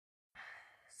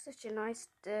Such a nice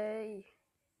day.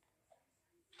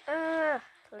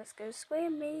 Let's go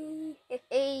swimming.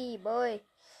 Hey, boy.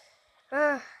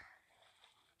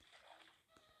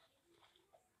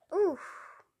 Oof.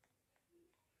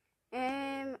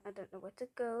 I don't know where to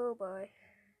go, boy.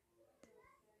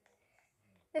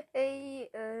 Hey,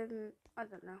 I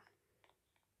don't know.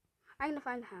 I'm gonna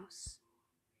find a house.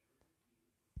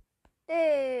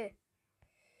 There.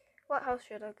 What house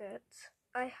should I get?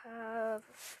 I have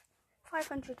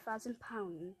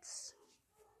 £500,000.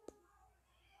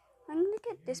 I'm gonna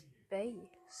get this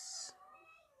base.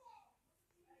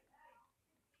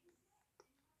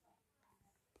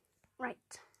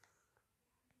 Right.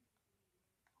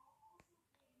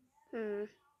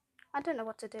 I don't know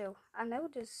what to do. I know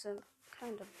there's some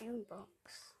kind of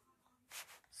boombox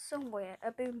somewhere.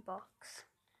 A boombox.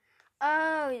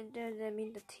 Oh, I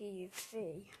mean the TV.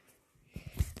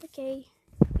 Okay,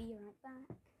 be right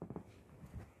back.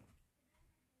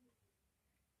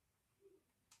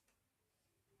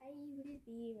 I will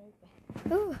be right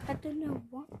back. Oh, I don't know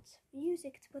what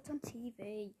music to put on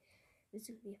TV. This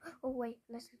will be. Oh wait,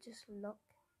 let's just lock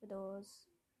the doors.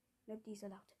 Nobody's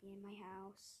allowed to be in my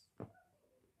house.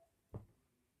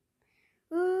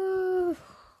 Ooh.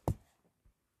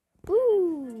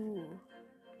 Ooh.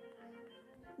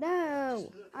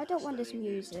 No, I don't want this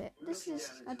music.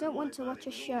 I don't want to watch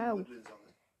a show.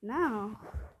 No.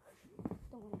 I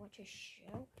don't want to watch a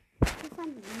show. I can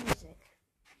find the music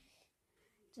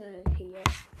to hear.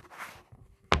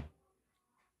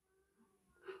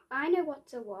 I know what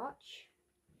to watch.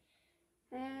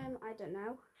 I don't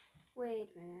know. Wait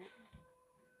a minute.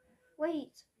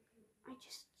 Wait. I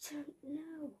just don't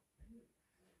know.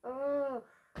 Oh.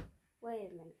 Wait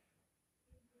a minute.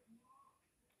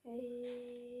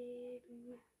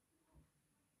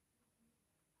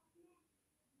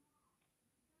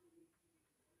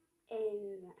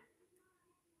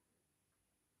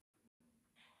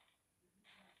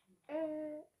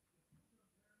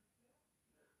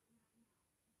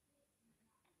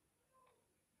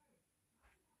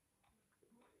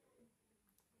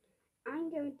 I'm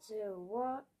going to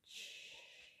watch.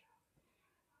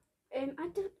 I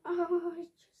just don't.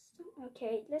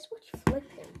 Okay, let's watch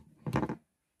Flipping.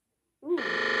 Ooh.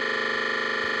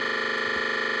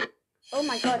 Oh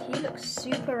my god, he looks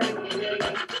super angry.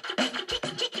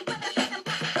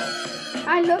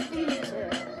 I love the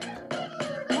music.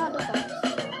 What the fuck?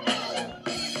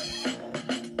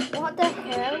 What the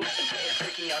hell?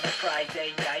 On a Friday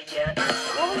night, yeah.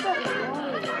 What was that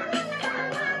noise?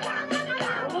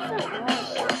 What was that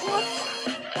noise? What?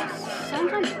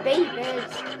 Sounds like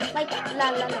babies. Like la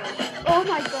la la. Oh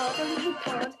my god,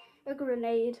 a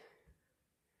grenade.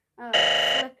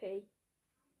 Flippy.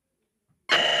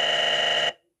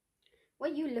 What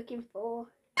are you looking for?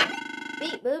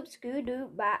 Beep boop scoo doo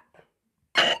bap.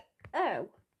 Oh.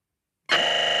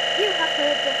 You have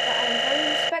heard that I am very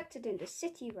respected in the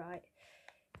city, right?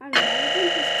 I'm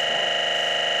reading his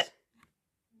text.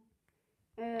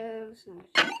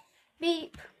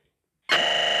 Beep.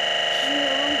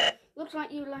 Looks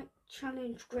like you like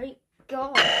challenge great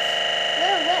gods.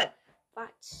 Well,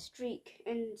 that streak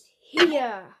ends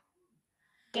here.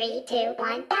 3, 2,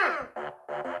 1, go!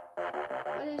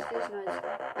 What is this noise?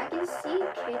 I can see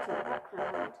kids in the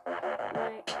background.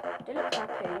 Like, they look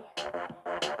happy.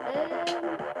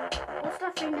 What's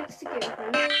that thing next to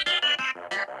girlfriend?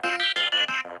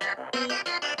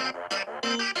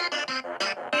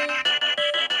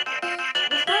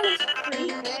 This guy looks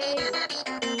creepy.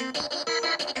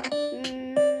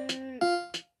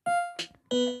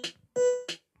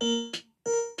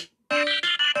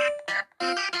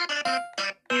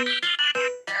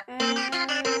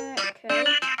 Okay.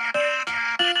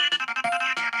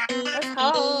 That's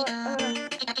hard.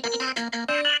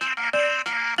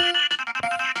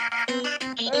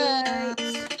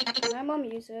 Alright. No more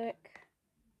music.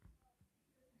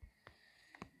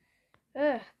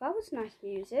 That was nice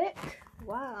music.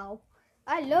 Wow.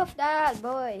 I love that,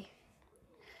 boy.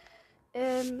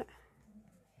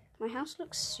 My house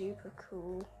looks super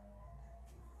cool.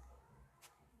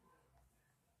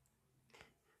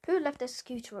 Who left their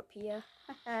scooter up here?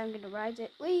 I'm gonna ride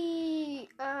it. Whee!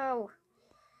 Ow!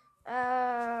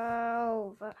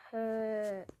 Ow! That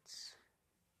hurts.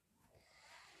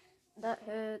 That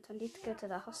hurts. I need to go to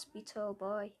the hospital,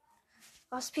 boy.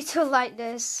 Hospital like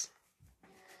this.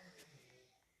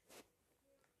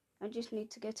 I just need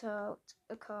to get out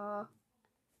a car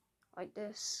like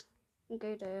this and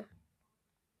go there.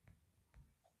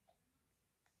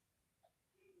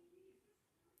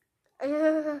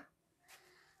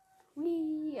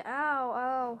 Wee! Ow!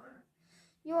 Ow!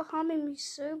 You're harming me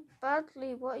so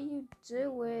badly. What are you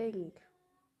doing?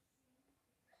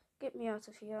 get me out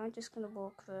of here. I'm just gonna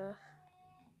walk there.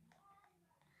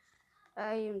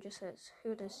 I am just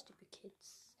who are those stupid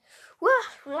kids?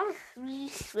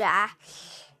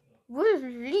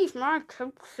 Leave my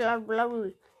kids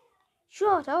alone.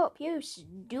 Shut up, you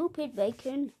stupid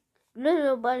bacon.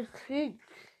 Little my kids.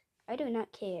 I do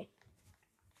not care.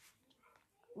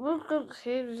 Look at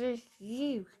this,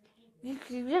 you.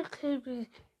 Look at this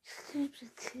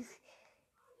stupid kids.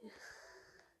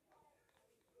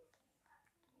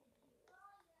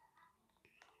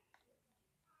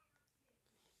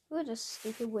 What a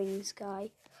stupid wings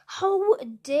guy. How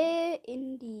dare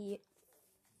in the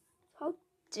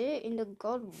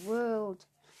God world.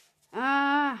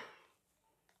 How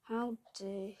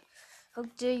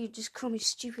dare you just call me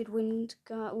stupid winged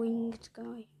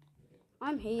guy.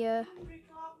 I'm here.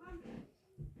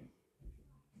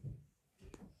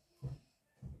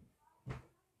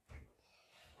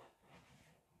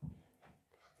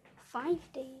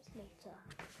 5 days later.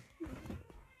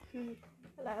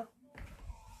 Hello.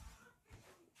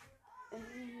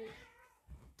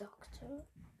 Doctor.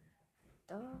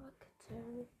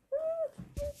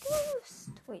 Ghost.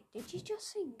 Wait, did you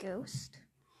just say ghost?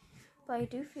 But I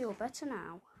do feel better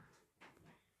now.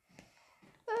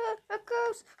 A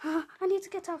ghost! I need to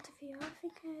get out of here. I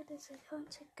think there's a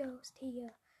haunted ghost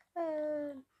here.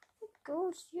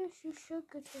 Ghost? Yes, you should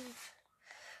get out.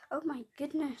 Oh my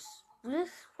goodness.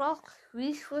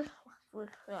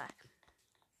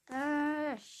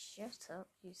 Shut up,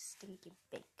 you stinky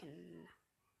bacon.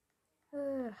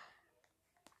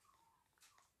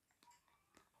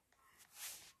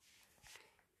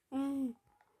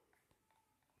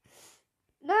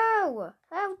 No!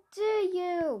 How dare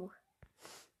you!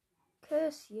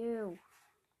 Curse you.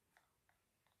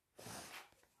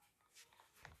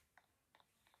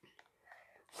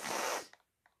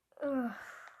 Ugh.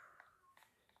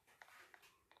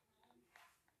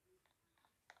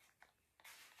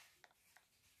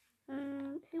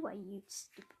 Who are you,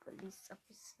 stupid police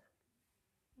officer?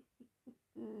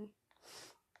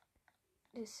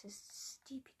 This is a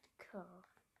stupid car.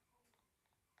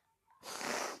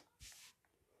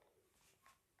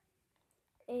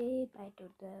 And I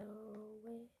don't know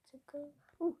where to go.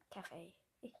 Ooh, cafe.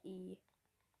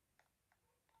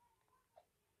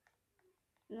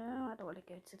 No, I don't want to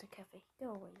go to the cafe. Go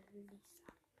away, Lisa.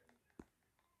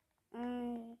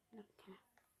 No cafe.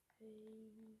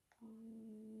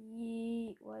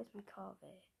 Why is my car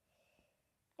there?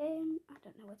 I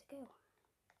don't know where to go.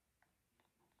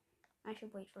 I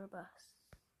should wait for a bus.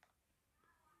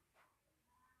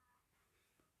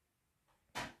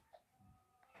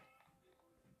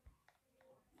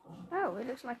 Oh, it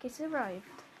looks like it's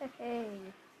arrived.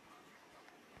 Hey.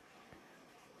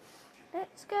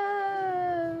 Let's go!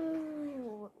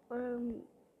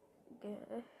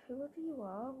 Whoever you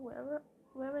are,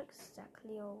 where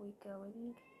exactly are we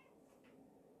going?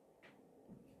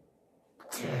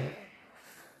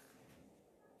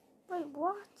 Wait,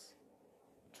 what?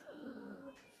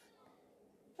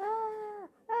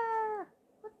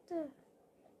 What the?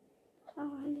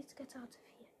 Oh, I need to get out of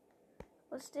here.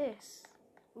 What's this?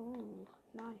 Ooh,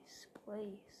 nice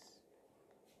place.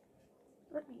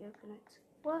 Let me open it.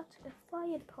 What? A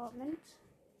fire department?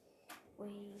 Wait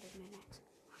a minute.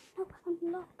 No, I'm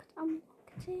locked. I'm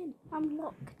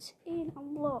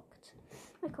locked.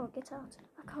 I can't get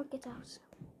out.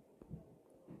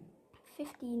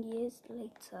 15 years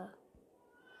later.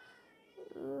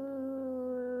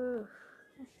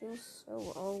 I feel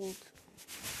so old.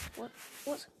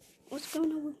 What's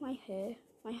going on with my hair?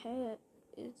 My hair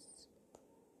is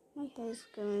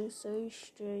going so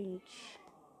strange.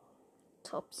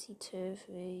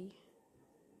 Topsy-turvy.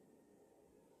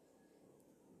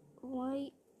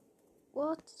 Why?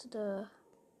 What the?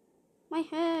 My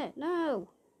hair! No!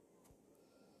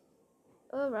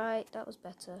 Alright, that was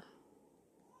better.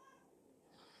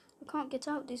 I can't get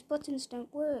out. These buttons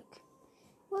don't work.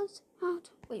 What?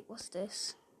 Wait, what's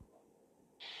this?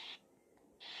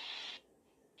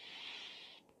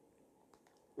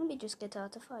 Let me just get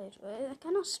out of fire. I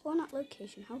cannot spawn at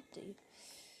location. How do?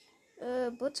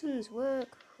 Buttons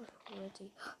work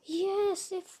already.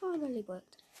 Yes, it finally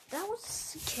worked. That was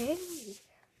scary.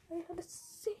 I had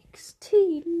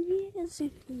 16 years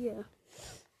in here.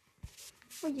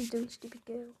 What are you doing, stupid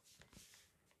girl?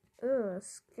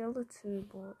 Skeleton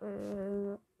boy.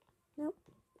 Nope.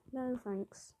 No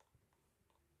thanks.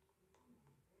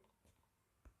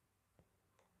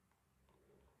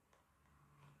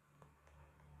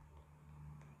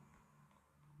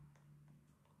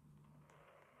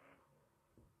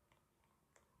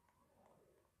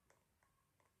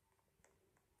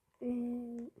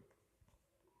 Yeah.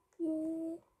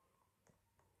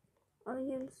 I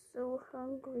am so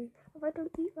hungry. If I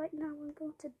don't eat right now, I'm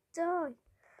going to die.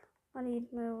 I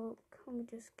need milk. Let me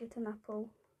just get an apple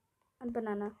and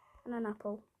banana and an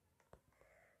apple.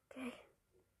 Okay.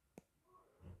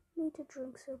 Need a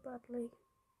drink so badly.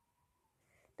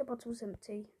 The bottle's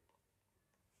empty.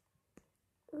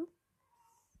 Oops.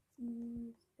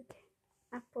 Okay.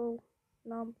 Apple,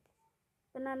 nom.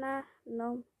 Banana,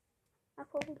 nom.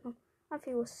 Apple, nom. I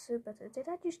feel so better. Did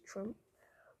I just trump?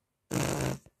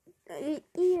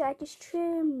 Ew, I just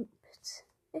trumped.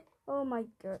 Oh my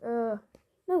god.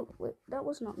 No, wait, that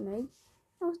was not me.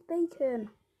 That was bacon.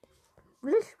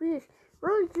 Blish, blish.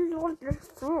 Really just want this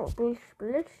floor. Blish,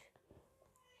 blish.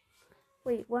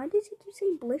 Wait, why did he keep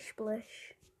saying blish,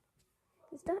 blish?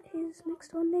 Is that his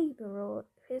next door neighbour or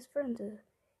his friend or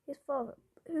his father?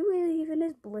 Who even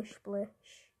is blish, blish?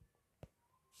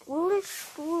 Blish,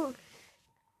 blish.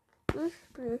 Blish,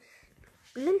 blish.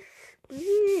 Blish,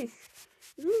 blish.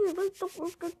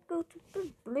 Let's go to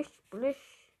bed. Blish, blish.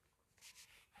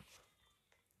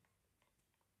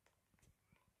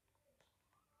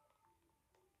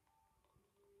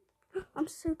 I'm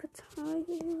super tired.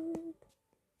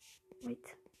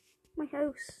 Wait, my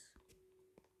house.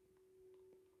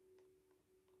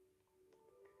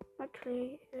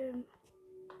 Actually,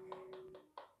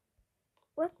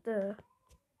 what the?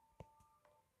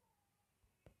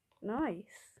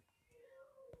 Nice.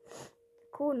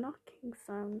 Cool knocking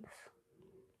sounds.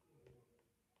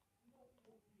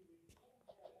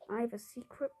 I have a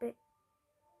secret base.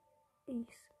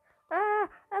 Ah,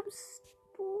 I'm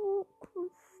stuck. I'm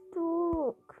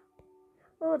stuck.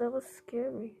 Oh, that was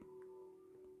scary.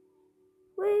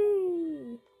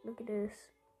 Whee! Look at this.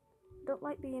 Don't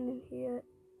like being in here.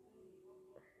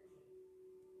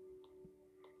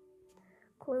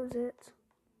 Close it.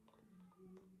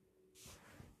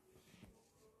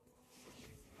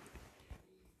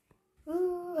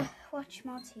 Ooh, watch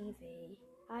more TV.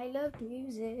 I love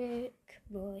music,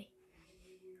 boy.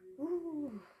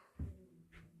 Ooh.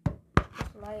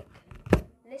 Just like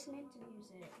listening to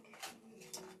music.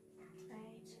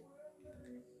 Right.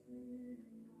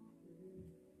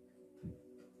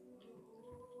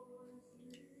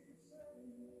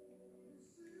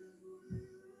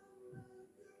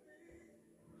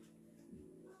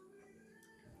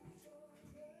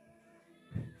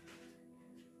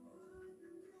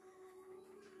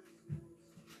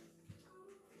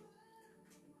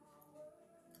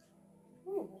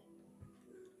 Ooh.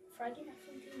 Friday night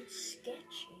something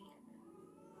sketchy.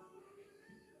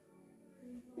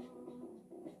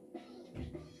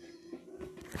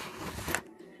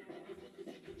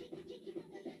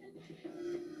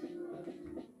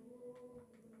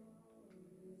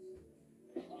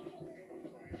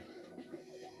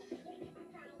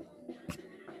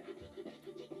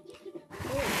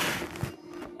 Ooh.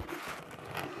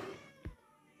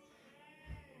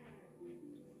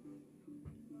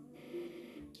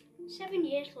 7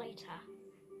 years later,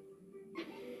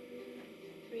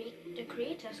 the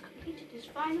creator has completed his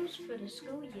finals for the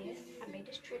school year and made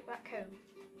his trip back home.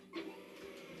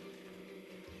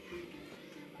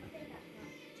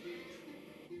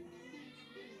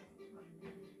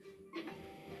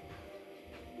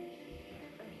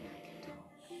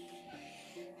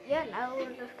 Yeah, now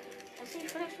look. As he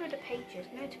flipped through the pages,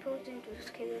 notified into a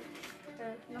skill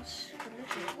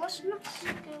nostalgia. What's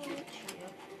nostalgia?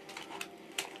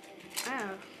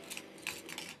 Oh.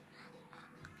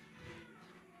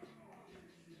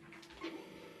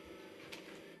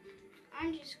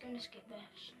 I'm just gonna skip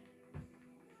this.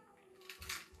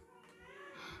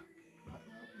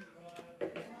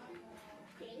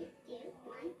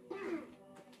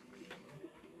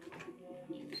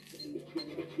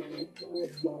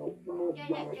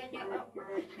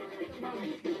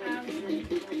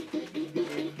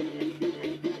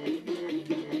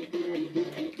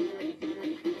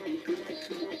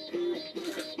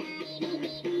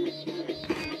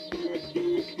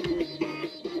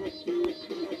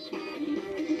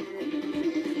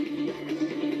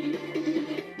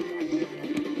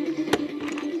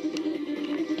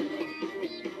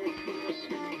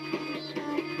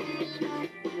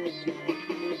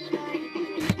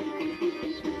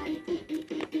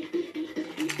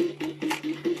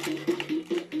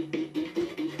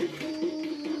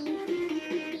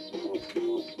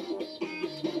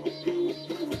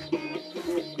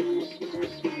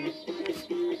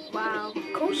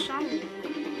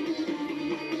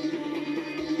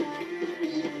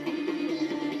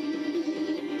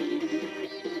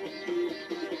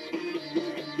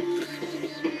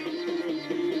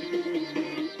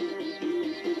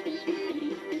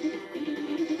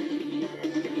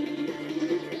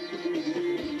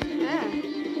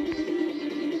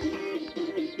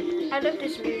 I love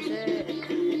this music.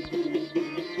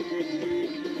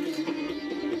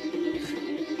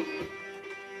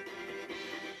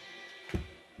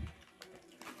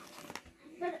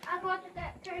 But I got to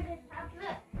get through this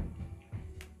tablet.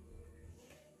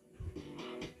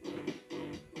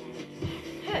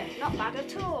 Not bad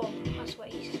at all. That's what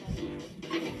he said.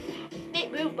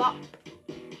 Bit move bop.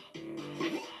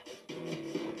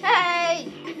 Hey!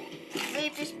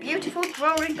 Leave this beautiful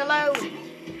drawing alone.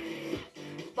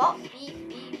 Bop, beep,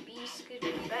 beep, beep,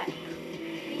 skidoo, back.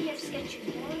 We have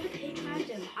sketches all over the page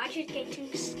random. I should get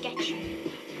to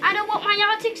sketching. I don't want my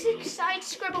artistic side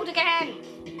scribbled again.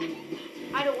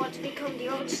 I don't want to become the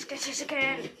old sketches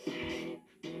again.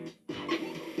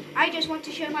 I just want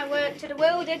to show my work to the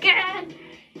world again.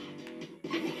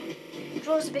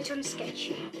 Draws a bit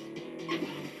unsketchy.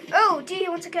 Oh, do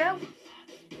you want to go?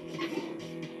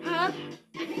 Huh?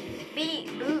 Beep,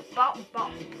 boop, bop,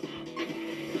 bop.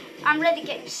 I'm really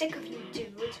getting sick of you,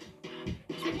 dude.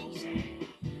 That's what he said.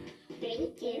 3,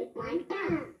 2, 1,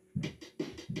 go.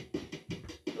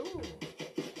 Ooh.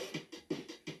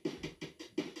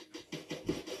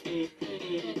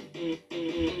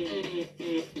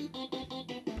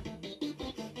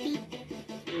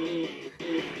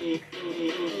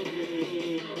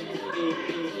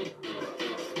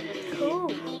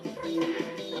 Cool.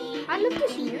 I love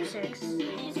this music.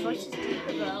 His voice is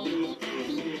deeper though.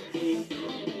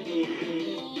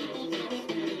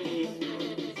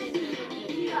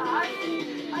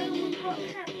 I almost got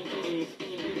cat.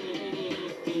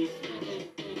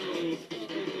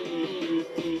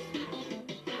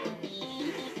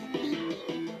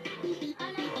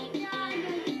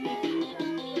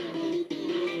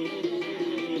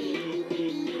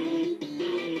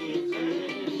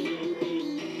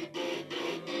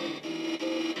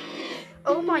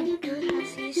 Oh my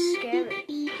goodness, he's scary.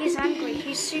 He's angry.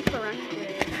 He's super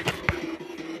angry.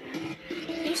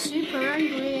 He's super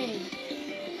angry.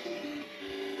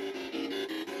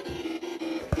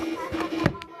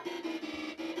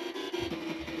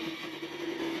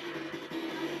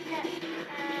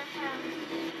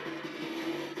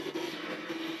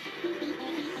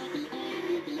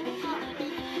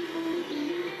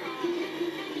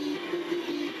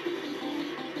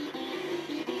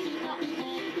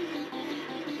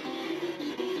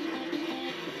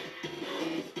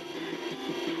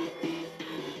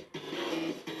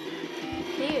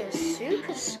 He is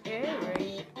super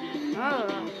scary.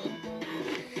 Oh.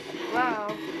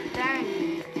 Wow.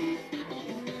 Dang.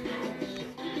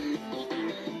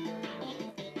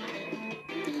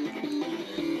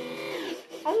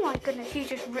 Oh my goodness, he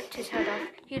just ripped his head off.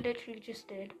 He literally just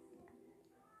did.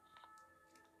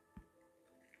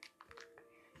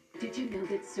 Did you know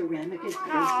that ceramic is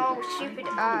Oh, stupid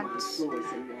ants.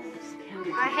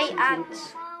 I hate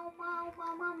ants.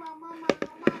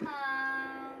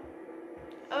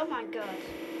 Oh my god.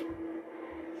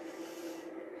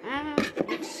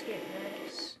 Let's skip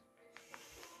this.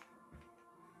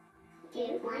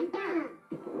 2, 1, go.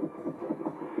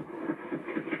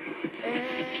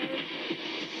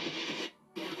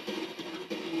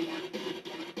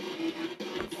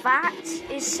 That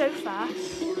is so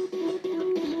fast.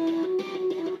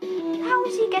 How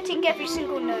is he getting every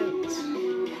single note?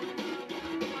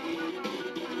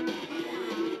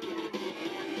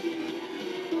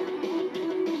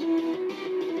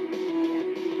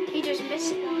 He just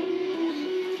missed it.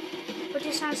 But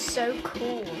it sounds so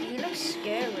cool. He looks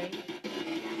scary.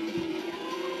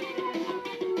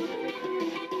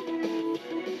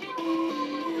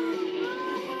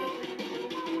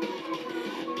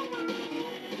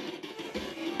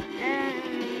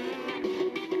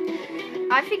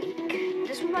 I think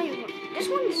this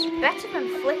one's better than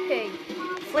Flippy.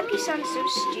 Flippy sounds so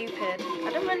stupid.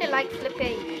 I don't really like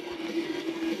Flippy.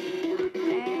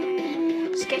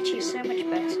 Sketchy is so much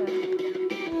better.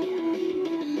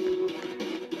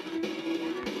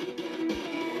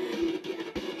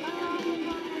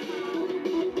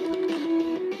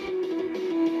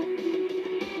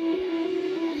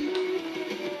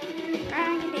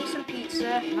 You need some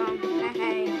pizza.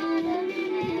 Hey.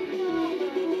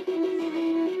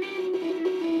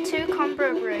 2 combo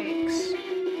breaks.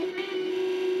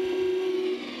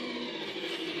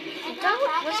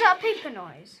 Was that a paper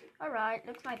noise? Alright,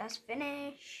 looks like that's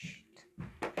finished.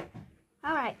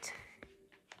 Alright.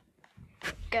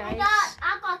 Guys.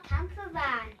 I got camper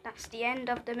van. That's the end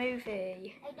of the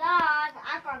movie. Hey dog,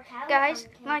 I got camper Guys,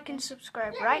 van. like and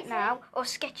subscribe right now, or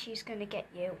Sketchy's gonna get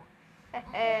you.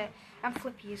 And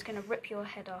Flippy is gonna rip your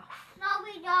head off. No,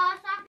 we don't.